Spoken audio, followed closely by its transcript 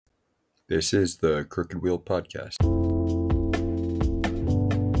This is the Crooked Wheel Podcast.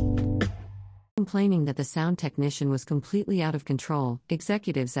 Complaining that the sound technician was completely out of control,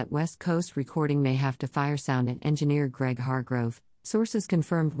 executives at West Coast Recording may have to fire sound engineer Greg Hargrove, sources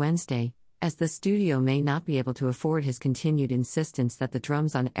confirmed Wednesday, as the studio may not be able to afford his continued insistence that the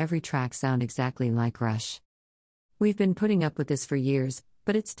drums on every track sound exactly like Rush. "We've been putting up with this for years,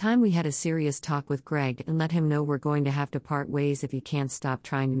 but it's time we had a serious talk with Greg and let him know we're going to have to part ways if he can't stop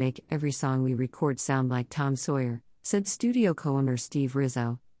trying to make every song we record sound like Tom Sawyer," said studio co-owner Steve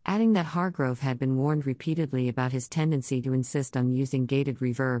Rizzo, adding that Hargrove had been warned repeatedly about his tendency to insist on using gated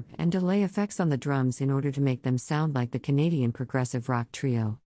reverb and delay effects on the drums in order to make them sound like the Canadian progressive rock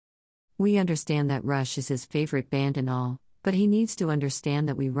trio. "We understand that Rush is his favorite band and all, but he needs to understand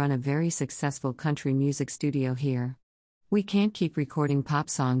that we run a very successful country music studio here. We can't keep recording pop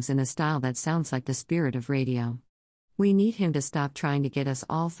songs in a style that sounds like the spirit of radio. We need him to stop trying to get us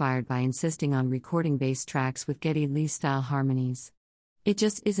all fired by insisting on recording bass tracks with Geddy Lee-style harmonies. It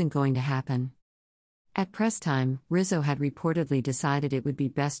just isn't going to happen." At press time, Rizzo had reportedly decided it would be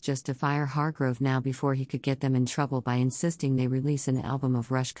best just to fire Hargrove now before he could get them in trouble by insisting they release an album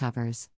of Rush covers.